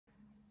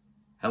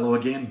Hello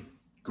again.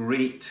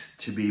 Great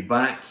to be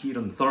back here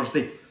on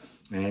Thursday,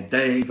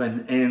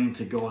 diving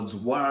into God's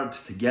Word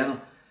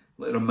together.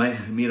 Let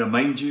me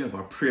remind you of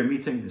our prayer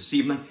meeting this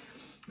evening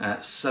at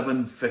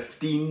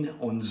 7:15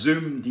 on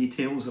Zoom.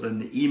 Details are in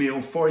the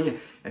email for you.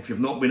 If you've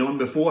not been on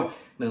before,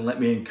 then let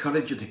me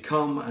encourage you to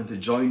come and to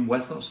join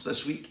with us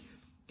this week.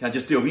 Can I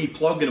just do a wee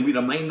plug and a wee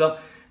reminder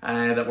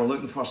that we're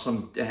looking for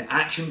some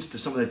actions to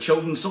some of the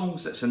children's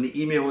songs. It's in the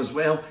email as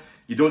well.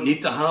 You don't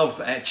need to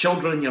have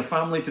children in your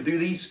family to do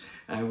these.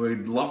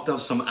 We'd love to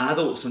have some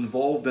adults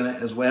involved in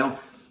it as well.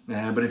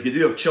 But if you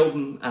do have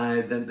children,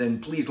 then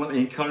please let me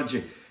encourage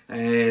you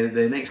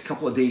the next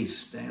couple of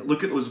days.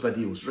 Look at those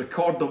videos,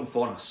 record them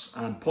for us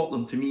and pop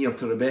them to me or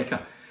to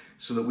Rebecca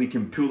so that we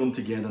can pull them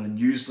together and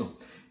use them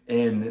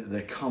in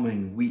the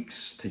coming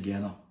weeks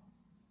together.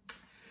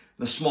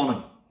 This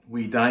morning,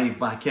 we dive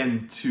back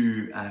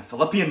into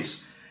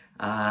Philippians,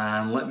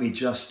 and let me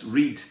just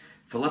read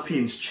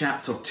Philippians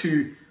chapter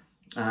 2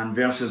 and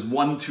verses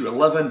 1 to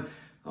 11,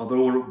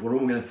 although we're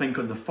only going to think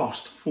on the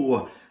first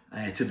 4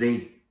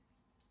 today.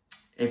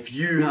 If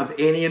you have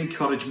any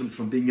encouragement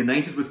from being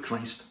united with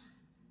Christ,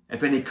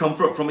 if any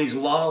comfort from his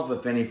love,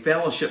 if any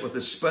fellowship with the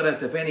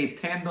Spirit, if any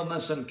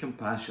tenderness and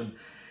compassion,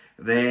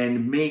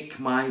 then make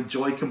my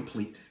joy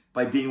complete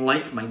by being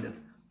like-minded,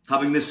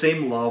 having the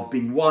same love,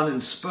 being one in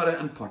spirit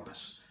and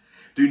purpose.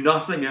 Do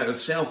nothing out of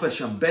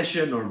selfish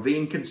ambition or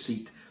vain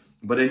conceit,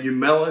 but in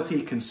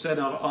humility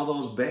consider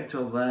others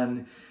better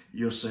than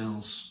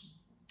yourselves.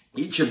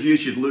 Each of you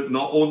should look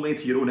not only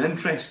to your own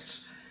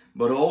interests,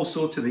 but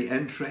also to the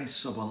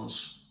interests of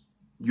others.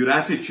 Your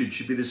attitude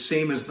should be the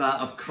same as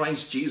that of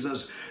Christ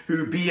Jesus,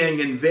 who being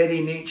in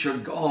very nature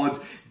God,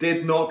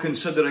 did not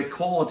consider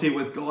equality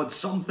with God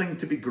something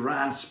to be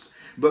grasped,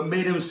 but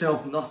made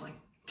himself nothing,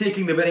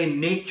 taking the very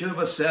nature of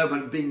a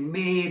servant, being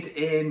made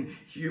in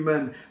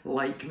human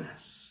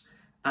likeness.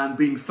 And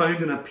being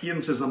found in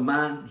appearance as a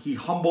man, he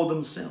humbled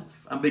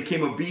himself and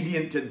became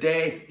obedient to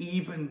death,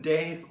 even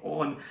death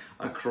on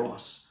a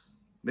cross.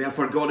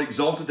 Therefore God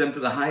exalted him to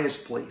the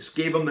highest place,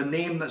 gave him the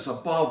name that's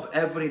above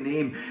every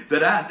name,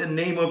 that at the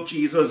name of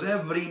Jesus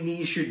every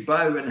knee should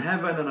bow in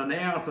heaven and on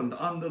earth and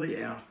under the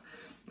earth,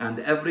 and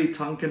every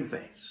tongue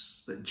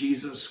confess that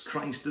Jesus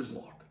Christ is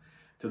Lord,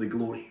 to the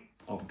glory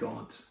of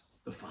God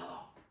the Father.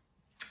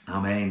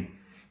 Amen.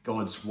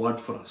 God's word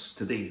for us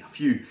today. A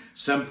few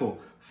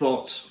simple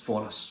thoughts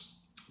for us.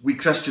 We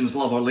Christians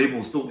love our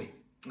labels, don't we?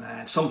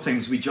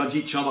 Sometimes we judge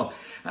each other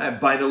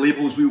by the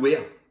labels we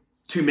wear.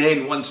 Two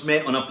men once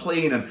met on a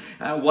plane,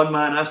 and one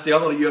man asked the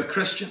other, "Are you a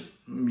Christian?"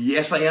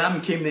 "Yes, I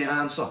am," came the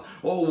answer.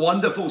 "Oh,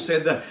 wonderful,"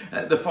 said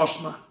the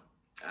first man.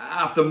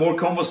 After more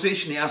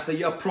conversation, he asked, "Are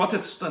you a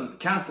Protestant,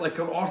 Catholic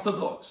or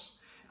Orthodox?"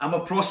 "I'm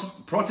a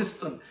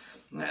Protestant."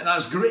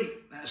 "That's great.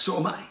 So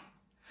am I."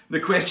 The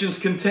questions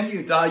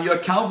continued. "Are you a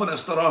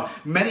Calvinist or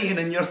Arminian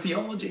in your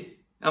theology?"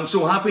 "I'm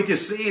so happy to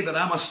say that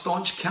I'm a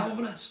staunch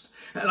Calvinist."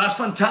 "That's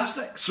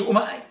fantastic. So am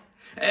I."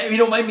 "If you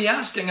don't mind me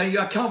asking, are you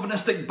a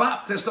Calvinistic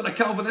Baptist or a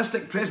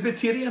Calvinistic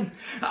Presbyterian?"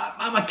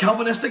 "I'm a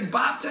Calvinistic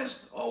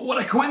Baptist." "Oh, what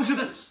a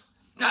coincidence.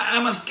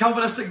 I'm a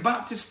Calvinistic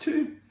Baptist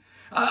too."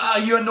 "Are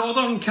you a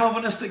Northern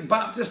Calvinistic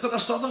Baptist or a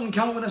Southern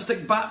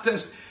Calvinistic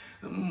Baptist?"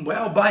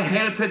 "Well, by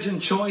heritage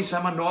and choice,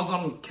 I'm a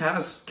Northern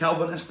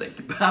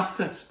Calvinistic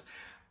Baptist."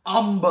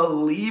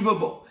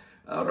 "Unbelievable,"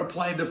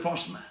 replied the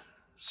first man.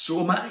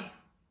 "So am I.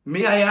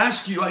 May I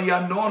ask you, are you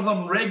a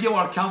Northern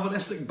regular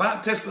Calvinistic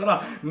Baptist or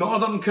a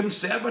Northern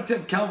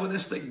conservative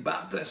Calvinistic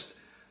Baptist?"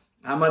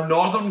 "I'm a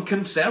Northern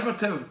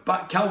conservative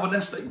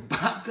Calvinistic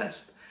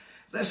Baptist."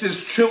 This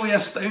is truly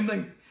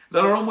astounding.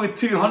 There are only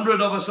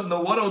 200 of us in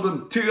the world,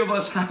 and 2 of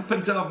us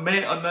happen to have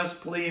met on this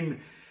plane.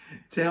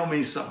 Tell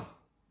me, sir,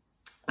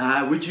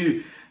 would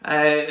you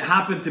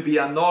happen to be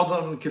a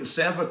Northern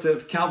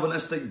Conservative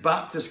Calvinistic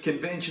Baptist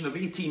Convention of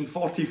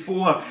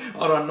 1844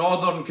 or a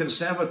Northern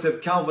Conservative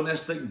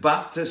Calvinistic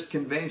Baptist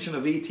Convention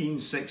of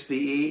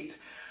 1868?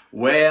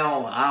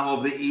 "Well, I'm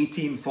of the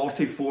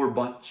 1844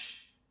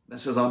 bunch."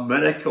 "This is a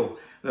miracle,"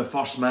 the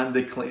first man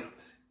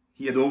declared.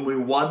 He had only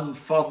one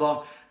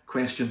further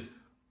question.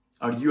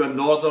 Are you a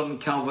Northern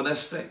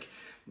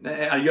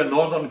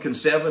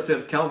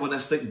Conservative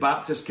Calvinistic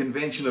Baptist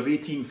Convention of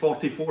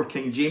 1844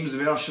 King James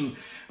Version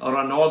or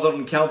a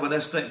Northern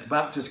Calvinistic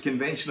Baptist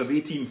Convention of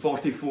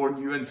 1844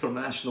 New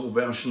International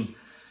Version?"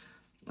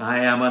 "I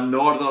am a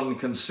Northern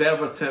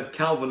Conservative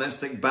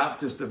Calvinistic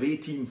Baptist of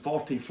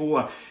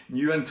 1844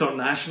 New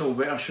International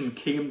Version,"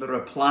 came the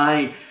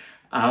reply.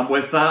 And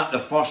with that, the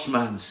first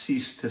man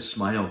ceased to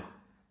smile.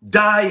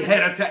 "Die,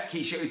 heretic,"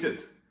 he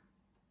shouted.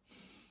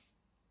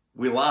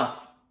 We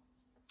laugh,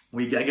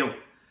 we giggle,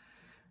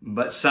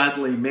 but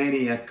sadly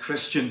many a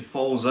Christian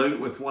falls out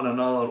with one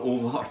another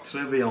over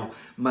trivial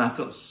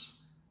matters.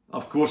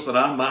 Of course, there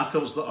are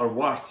matters that are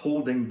worth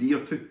holding dear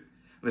to.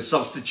 The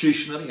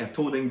substitutionary,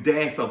 atoning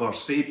death of our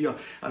Saviour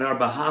on our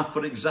behalf,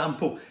 for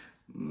example.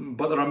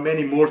 But there are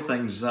many more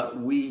things that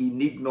we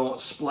need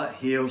not split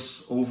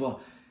hairs over.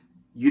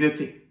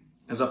 Unity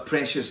is a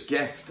precious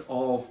gift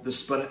of the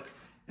Spirit.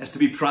 It's to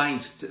be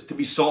prized, it's to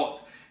be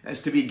sought,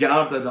 it's to be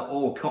guarded at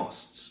all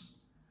costs.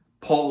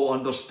 Paul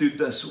understood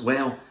this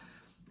well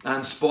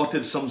and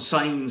spotted some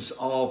signs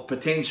of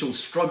potential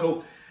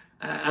struggle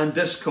and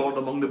discord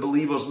among the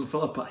believers in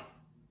Philippi.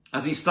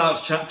 As he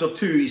starts chapter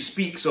 2, he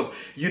speaks of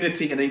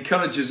unity and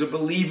encourages the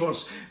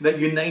believers that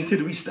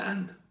united we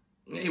stand.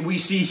 We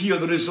see here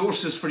the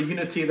resources for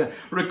unity, the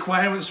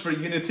requirements for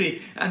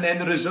unity, and then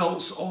the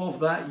results of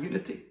that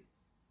unity.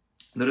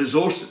 The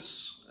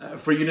resources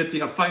for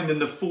unity are found in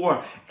the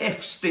 4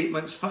 if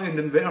statements found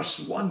in verse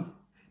 1.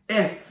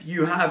 If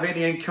you have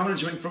any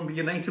encouragement from being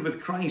united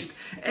with Christ,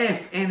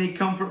 if any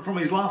comfort from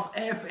his love,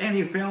 if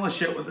any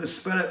fellowship with the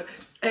Spirit,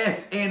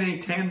 if any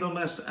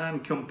tenderness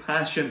and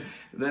compassion,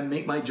 then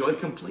make my joy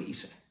complete, he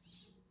says.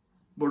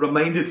 We're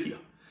reminded here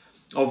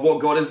of what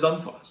God has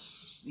done for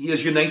us. He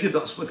has united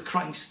us with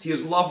Christ. He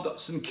has loved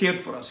us and cared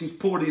for us. He's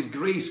poured his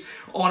grace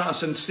on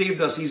us and saved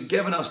us. He's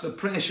given us the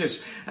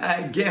precious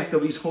gift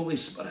of his Holy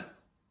Spirit.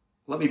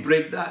 Let me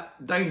break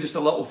that down just a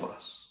little for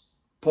us.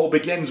 Paul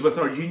begins with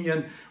our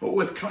union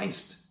with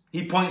Christ.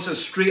 He points us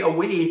straight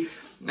away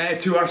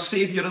to our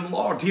Saviour and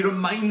Lord. He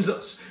reminds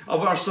us of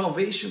our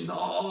salvation,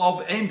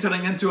 of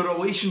entering into a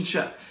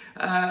relationship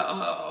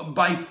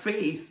by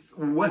faith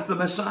with the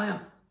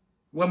Messiah.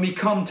 When we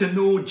come to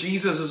know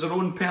Jesus as our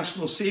own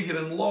personal Saviour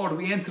and Lord,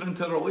 we enter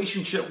into a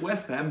relationship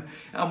with him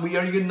and we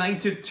are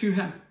united to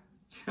him.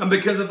 And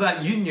because of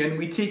that union,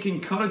 we take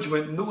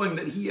encouragement knowing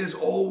that he is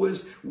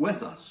always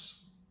with us.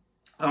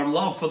 Our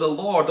love for the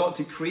Lord ought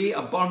to create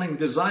a burning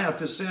desire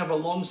to serve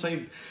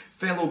alongside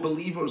fellow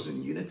believers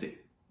in unity.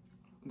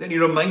 Then he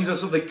reminds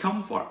us of the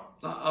comfort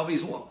of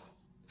his love.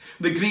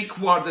 The Greek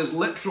word is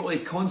literally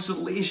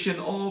consolation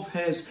of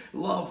his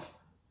love.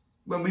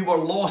 When we were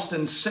lost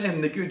in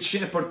sin, the Good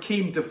Shepherd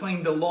came to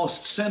find the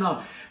lost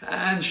sinner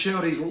and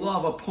shower his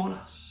love upon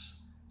us.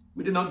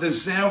 We did not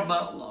deserve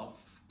that love,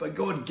 but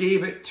God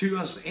gave it to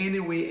us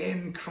anyway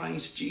in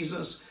Christ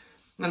Jesus.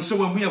 And so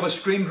when we have a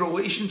strained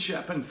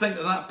relationship and think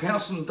that that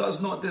person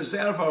does not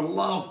deserve our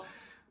love,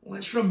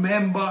 let's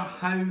remember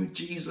how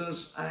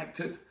Jesus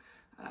acted,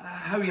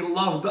 how he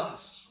loved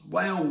us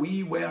while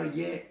we were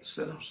yet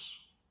sinners.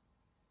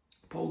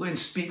 Paul then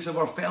speaks of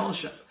our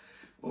fellowship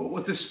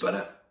with the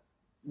Spirit.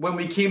 When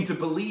we came to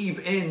believe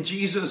in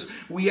Jesus,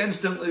 we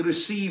instantly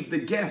received the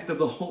gift of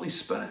the Holy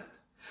Spirit.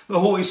 The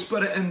Holy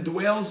Spirit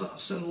indwells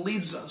us and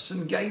leads us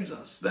and guides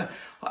us. The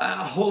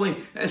Holy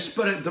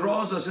Spirit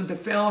draws us into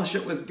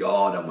fellowship with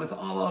God and with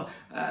other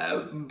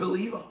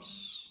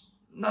believers.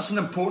 And that's an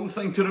important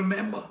thing to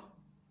remember.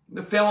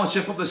 The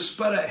fellowship of the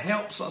Spirit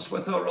helps us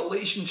with our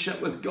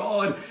relationship with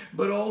God,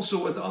 but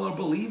also with other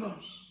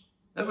believers.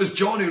 It was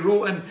John who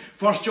wrote in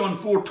 1 John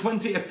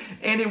 4:20, if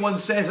anyone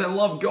says I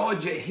love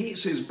God yet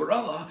hates his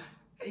brother,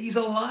 he's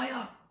a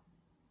liar.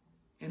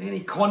 In any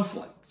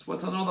conflict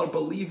with another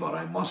believer,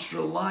 I must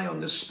rely on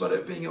the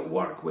Spirit being at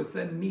work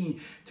within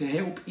me to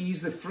help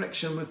ease the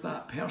friction with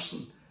that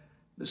person.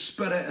 The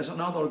Spirit is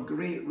another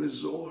great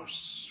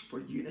resource for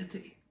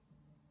unity.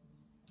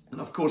 And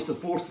of course, the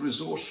 4th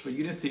resource for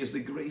unity is the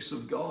grace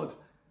of God.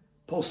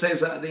 Paul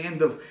says that at the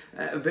end of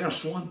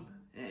verse 1.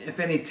 If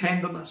any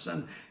tenderness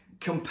and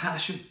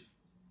compassion.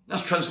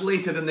 That's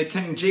translated in the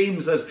King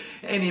James as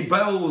any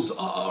bowels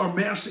or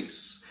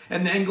mercies.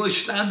 In the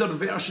English Standard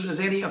Version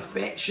as any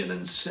affection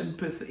and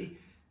sympathy.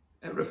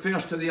 It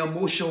refers to the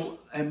emotional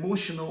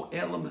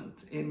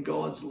element in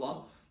God's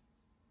love.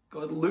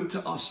 God looked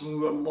at us when we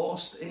were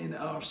lost in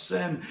our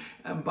sin,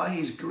 and by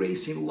his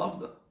grace he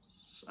loved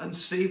us and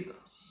saved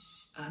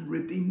us and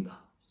redeemed us.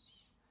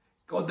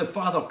 God the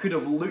Father could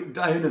have looked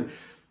down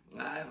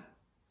and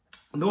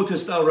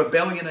noticed our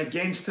rebellion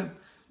against him,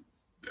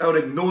 our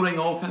ignoring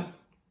of him,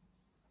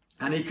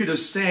 and he could have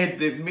said,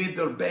 they've made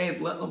their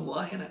bed, let them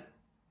lie in it.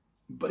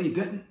 But he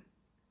didn't.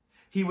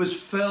 He was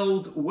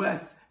filled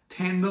with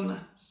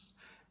tenderness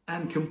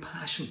and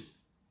compassion.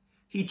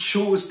 He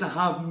chose to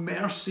have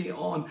mercy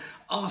on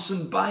us,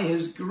 and by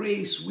his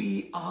grace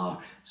we are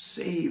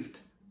saved.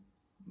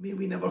 May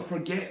we never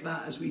forget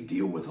that as we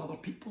deal with other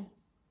people.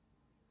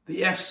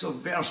 The ifs of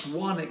verse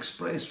 1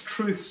 express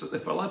truths that the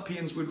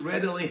Philippians would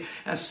readily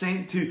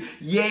assent to.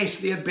 Yes,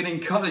 they had been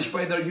encouraged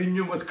by their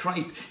union with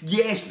Christ.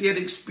 Yes, they had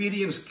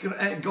experienced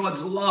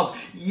God's love.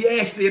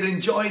 Yes, they had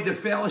enjoyed the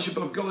fellowship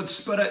of God's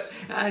Spirit.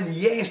 And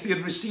yes, they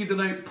had received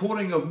an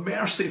outpouring of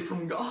mercy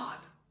from God.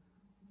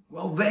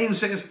 Well then,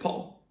 says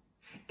Paul,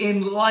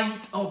 in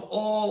light of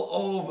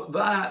all of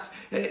that,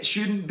 it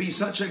shouldn't be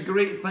such a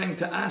great thing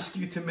to ask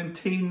you to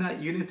maintain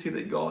that unity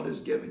that God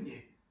has given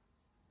you.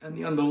 And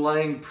the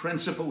underlying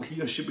principle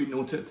here should be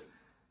noted.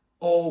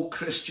 All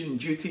Christian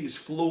duties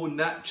flow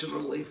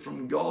naturally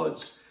from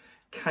God's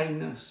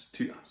kindness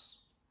to us.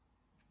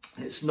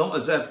 It's not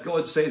as if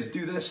God says,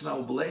 do this and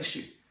I'll bless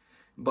you.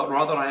 But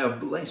rather, I have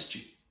blessed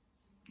you.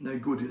 Now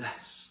go do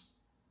this.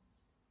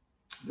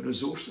 The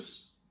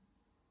resources.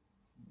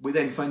 We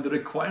then find the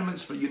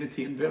requirements for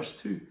unity in verse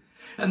 2.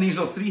 And these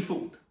are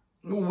threefold.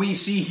 We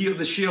see here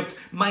the shared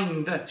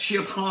mind, the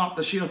shared heart,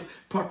 the shared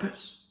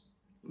purpose.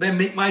 Then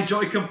make my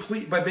joy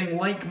complete by being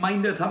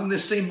like-minded, having the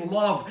same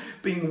love,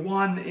 being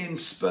one in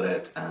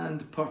spirit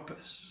and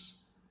purpose.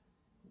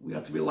 We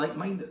are to be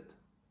like-minded.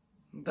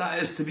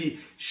 That is to be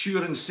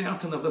sure and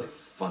certain of the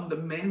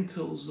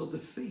fundamentals of the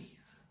faith.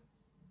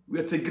 We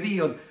are to agree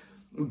on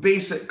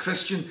basic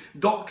Christian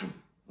doctrine.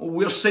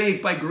 We're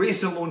saved by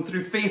grace alone,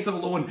 through faith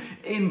alone,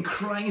 in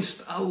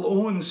Christ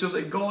alone, so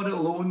that God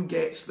alone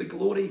gets the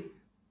glory.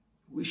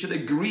 We should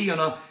agree on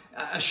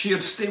a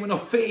shared statement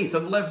of faith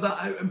and live that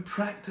out in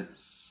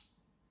practice.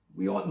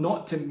 We ought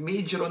not to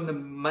major on the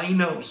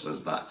minors,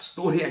 as that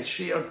story I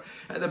shared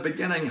at the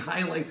beginning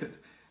highlighted.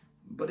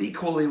 But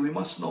equally, we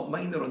must not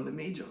minor on the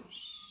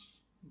majors.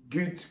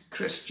 Good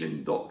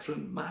Christian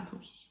doctrine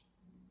matters.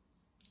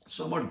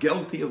 Some are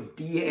guilty of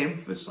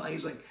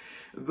de-emphasizing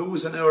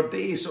those in our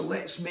day, so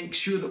let's make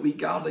sure that we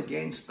guard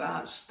against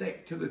that.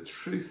 Stick to the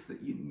truth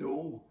that you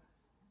know.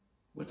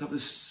 We're to have the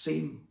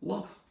same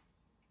love.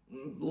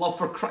 Love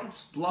for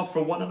Christ, love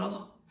for one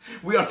another.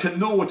 We are to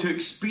know, to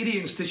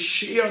experience, to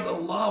share the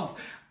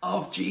love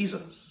of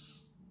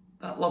Jesus.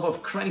 That love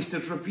of Christ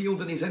is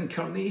revealed in his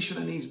incarnation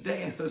and his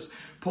death, as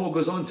Paul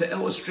goes on to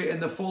illustrate in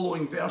the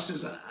following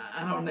verses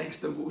and our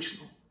next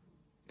devotional.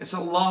 It's a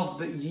love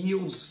that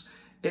yields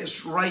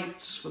its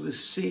rights for the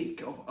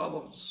sake of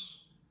others.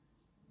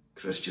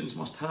 Christians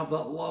must have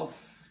that love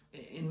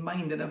in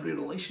mind in every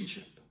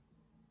relationship.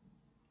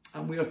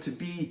 And we are to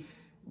be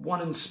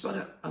one in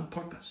spirit and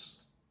purpose.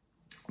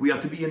 We are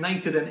to be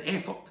united in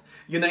effort,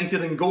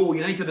 united in goal,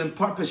 united in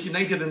purpose,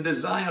 united in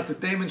desire to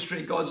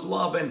demonstrate God's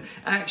love in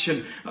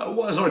action.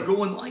 What is our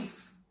goal in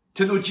life?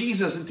 To know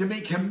Jesus and to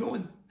make him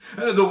known.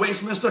 The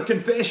Westminster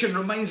Confession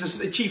reminds us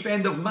that the chief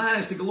end of man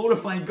is to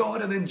glorify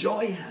God and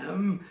enjoy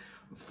him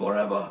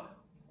forever.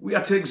 We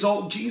are to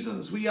exalt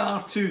Jesus. We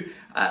are to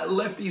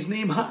lift his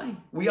name high.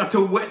 We are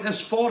to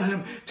witness for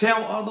him,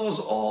 tell others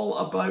all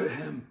about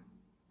him.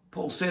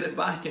 Paul said it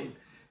back in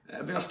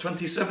verse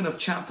 27 of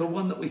chapter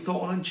 1 that we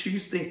thought on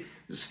Tuesday.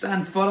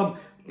 Stand firm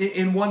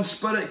in one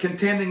spirit,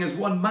 contending as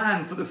one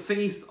man for the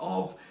faith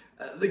of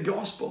the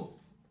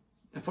gospel.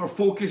 If our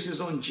focus is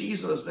on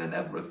Jesus, then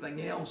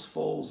everything else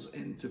falls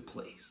into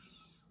place.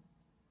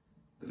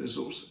 The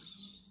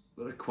resources,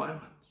 the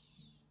requirements.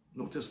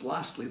 Notice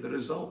lastly the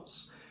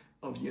results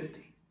of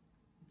unity.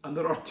 And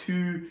there are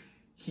two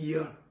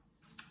here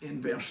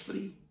in verse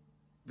 3.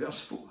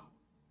 Verse 4.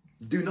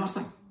 Do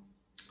nothing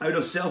out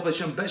of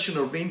selfish ambition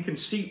or vain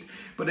conceit,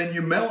 but in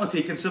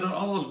humility consider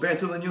others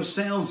better than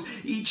yourselves.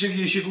 Each of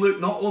you should look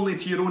not only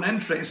to your own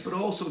interests, but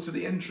also to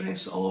the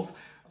interests of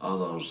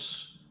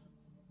others.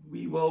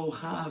 We will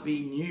have a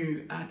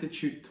new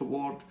attitude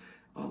toward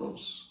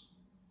others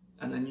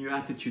and a new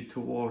attitude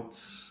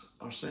towards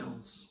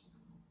ourselves.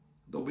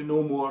 There'll be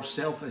no more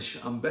selfish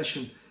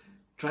ambition,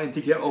 trying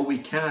to get all we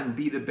can,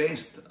 be the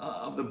best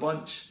of the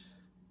bunch.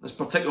 This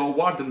particular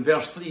word in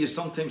verse 3 is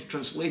sometimes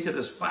translated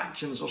as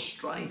factions or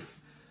strife.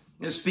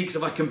 It speaks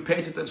of a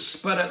competitive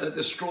spirit that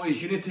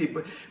destroys unity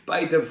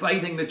by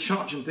dividing the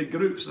church into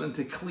groups and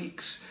into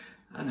cliques,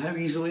 and how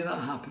easily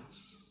that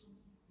happens.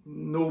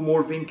 No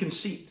more vain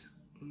conceit.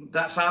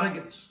 That's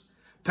arrogance.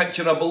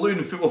 Picture a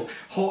balloon full of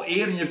hot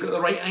air and you've got the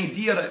right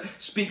idea. It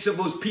speaks of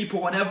those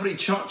people in every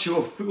church who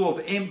are full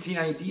of empty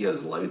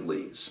ideas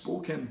loudly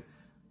spoken.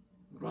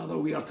 Rather,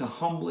 we are to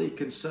humbly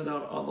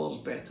consider others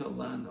better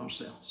than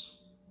ourselves.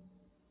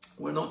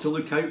 We're not to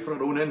look out for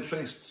our own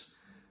interests,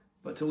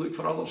 but to look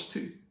for others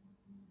too.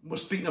 We're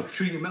speaking of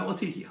true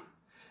humility here.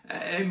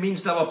 It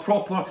means to have a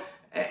proper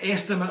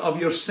estimate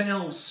of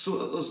yourselves so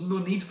that there's no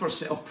need for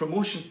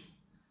self-promotion.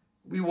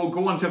 We will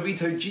go on to read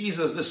how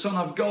Jesus, the Son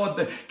of God,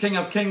 the King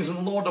of Kings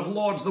and Lord of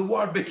Lords, the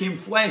Word became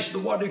flesh, the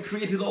Word who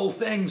created all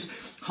things,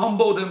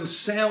 humbled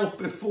himself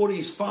before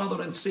his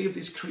Father and saved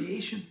his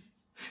creation.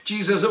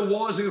 Jesus it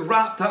was who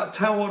wrapped that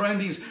towel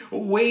around his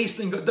waist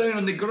and got down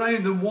on the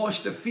ground and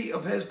washed the feet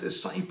of his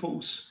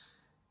disciples.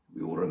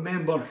 We will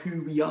remember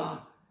who we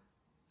are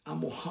and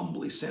will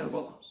humbly serve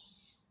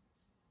others.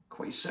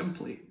 Quite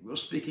simply, we're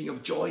speaking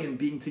of joy in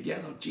being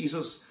together.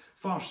 Jesus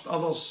first,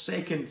 others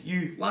second,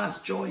 you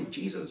last. Joy,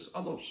 Jesus,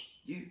 others,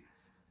 you.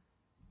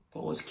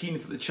 Paul is keen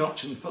for the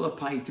church in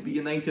Philippi to be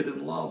united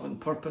in love and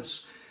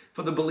purpose,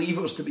 for the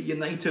believers to be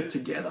united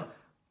together.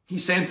 He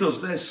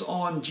centres this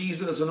on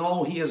Jesus and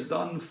all he has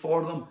done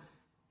for them.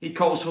 He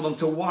calls for them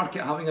to work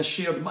at having a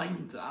shared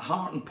mind, a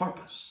heart and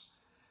purpose.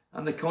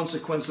 And the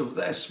consequence of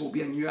this will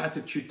be a new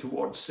attitude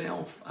towards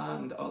self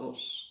and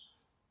others.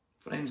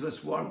 Friends,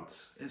 this word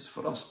is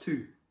for us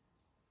too.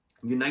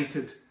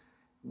 United,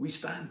 we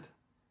stand.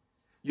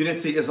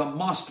 Unity is a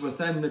must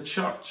within the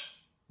church.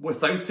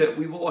 Without it,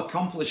 we will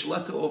accomplish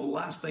little of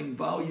lasting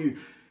value.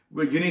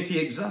 Where unity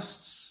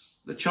exists,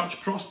 the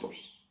church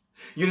prospers.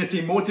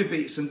 Unity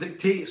motivates and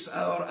dictates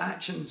our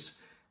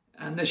actions.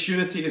 And this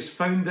unity is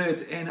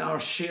founded in our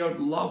shared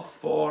love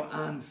for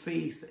and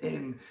faith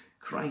in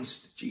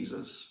Christ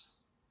Jesus.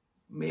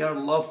 May our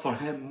love for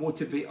him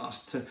motivate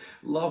us to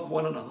love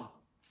one another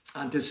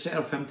and to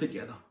serve him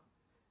together.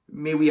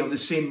 May we have the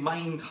same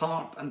mind,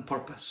 heart and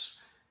purpose.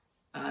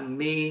 And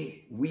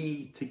may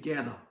we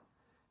together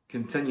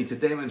continue to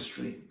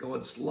demonstrate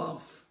God's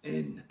love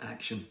in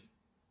action.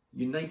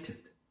 United,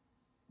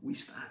 we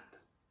stand.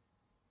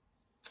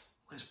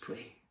 Let's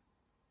pray.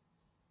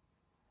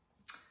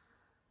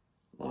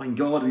 Loving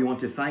God, we want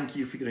to thank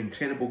you for your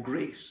incredible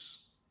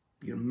grace,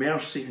 your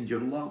mercy and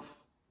your love.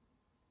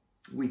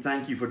 We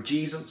thank you for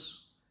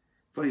Jesus,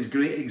 for his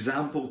great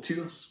example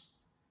to us.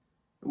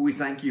 We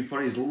thank you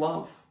for his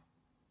love.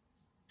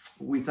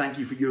 We thank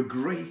you for your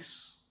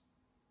grace.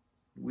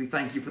 We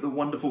thank you for the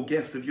wonderful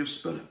gift of your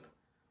Spirit.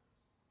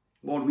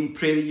 Lord, we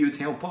pray that you would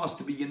help us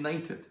to be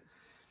united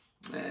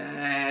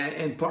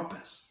in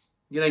purpose,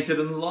 united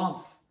in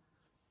love,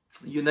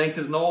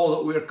 united in all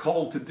that we're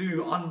called to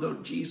do under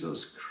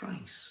Jesus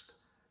Christ.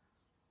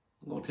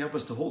 Lord, help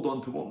us to hold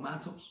on to what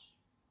matters,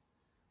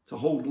 to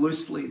hold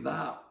loosely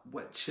that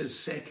which is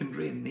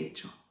secondary in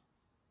nature.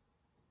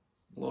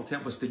 Lord,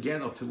 help us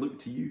together to look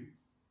to you,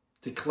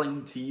 to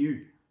cling to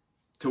you,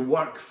 to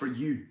work for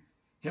you.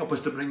 Help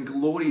us to bring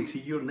glory to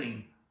your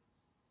name.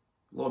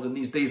 Lord, in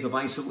these days of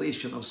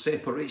isolation, of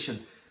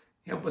separation,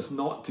 help us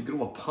not to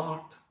grow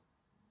apart.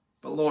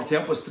 But Lord,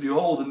 help us through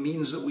all the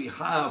means that we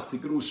have to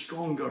grow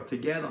stronger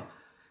together,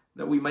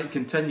 that we might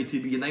continue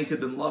to be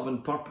united in love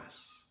and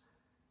purpose,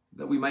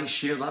 that we might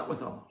share that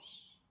with others.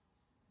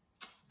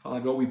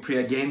 Father God, we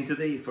pray again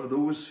today for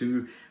those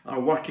who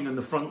are working on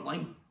the front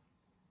line.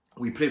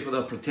 We pray for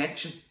their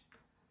protection,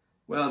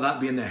 whether that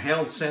be in the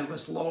health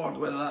service, Lord,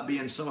 whether that be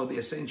in some of the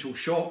essential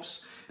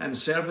shops and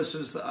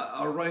services that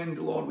are around,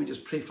 Lord, we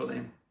just pray for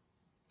them.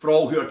 For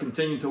all who are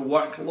continuing to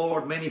work,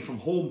 Lord, many from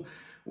home,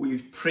 we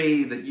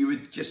pray that you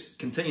would just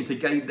continue to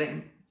guide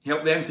them,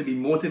 help them to be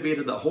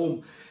motivated at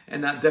home in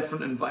that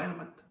different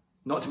environment,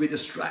 not to be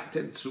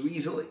distracted so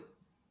easily.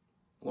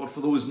 Lord,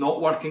 for those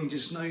not working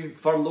just now,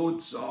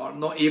 furloughed or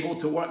not able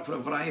to work for a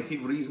variety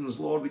of reasons,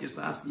 Lord, we just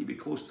ask that you be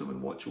close to them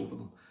and watch over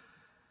them.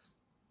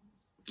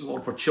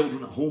 Lord, for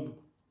children at home,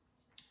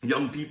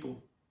 young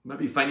people,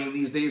 maybe finding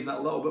these days that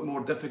a little bit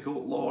more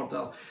difficult, Lord,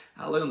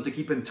 allow them to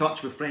keep in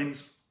touch with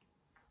friends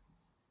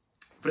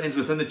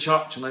within the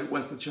church and out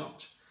with the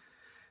church.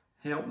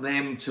 Help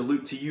them to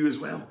look to you as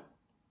well.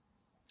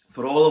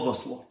 For all of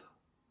us, Lord,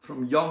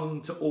 from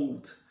young to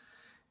old,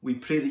 we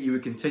pray that you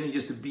would continue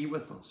just to be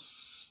with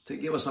us, to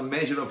give us a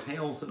measure of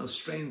health and of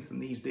strength in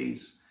these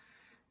days,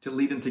 to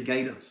lead and to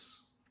guide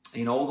us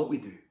in all that we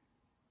do.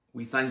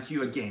 We thank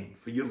you again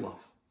for your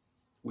love.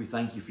 We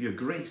thank you for your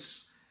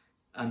grace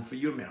and for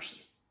your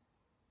mercy.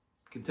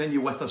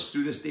 Continue with us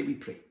through this day, we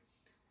pray.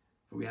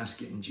 For we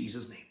ask it in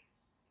Jesus' name.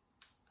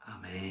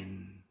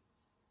 Amen.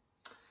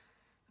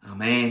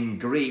 Amen.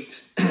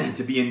 Great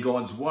to be in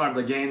God's Word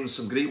again.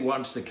 Some great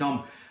words to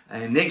come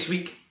next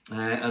week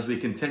as we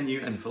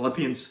continue in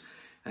Philippians.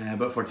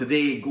 But for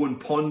today, go and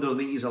ponder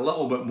these a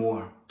little bit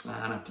more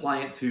and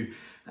apply it to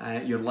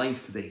your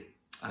life today.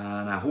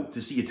 And I hope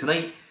to see you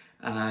tonight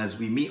as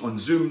we meet on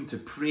Zoom to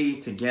pray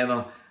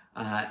together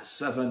at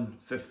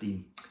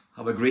 7:15.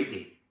 Have a great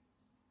day.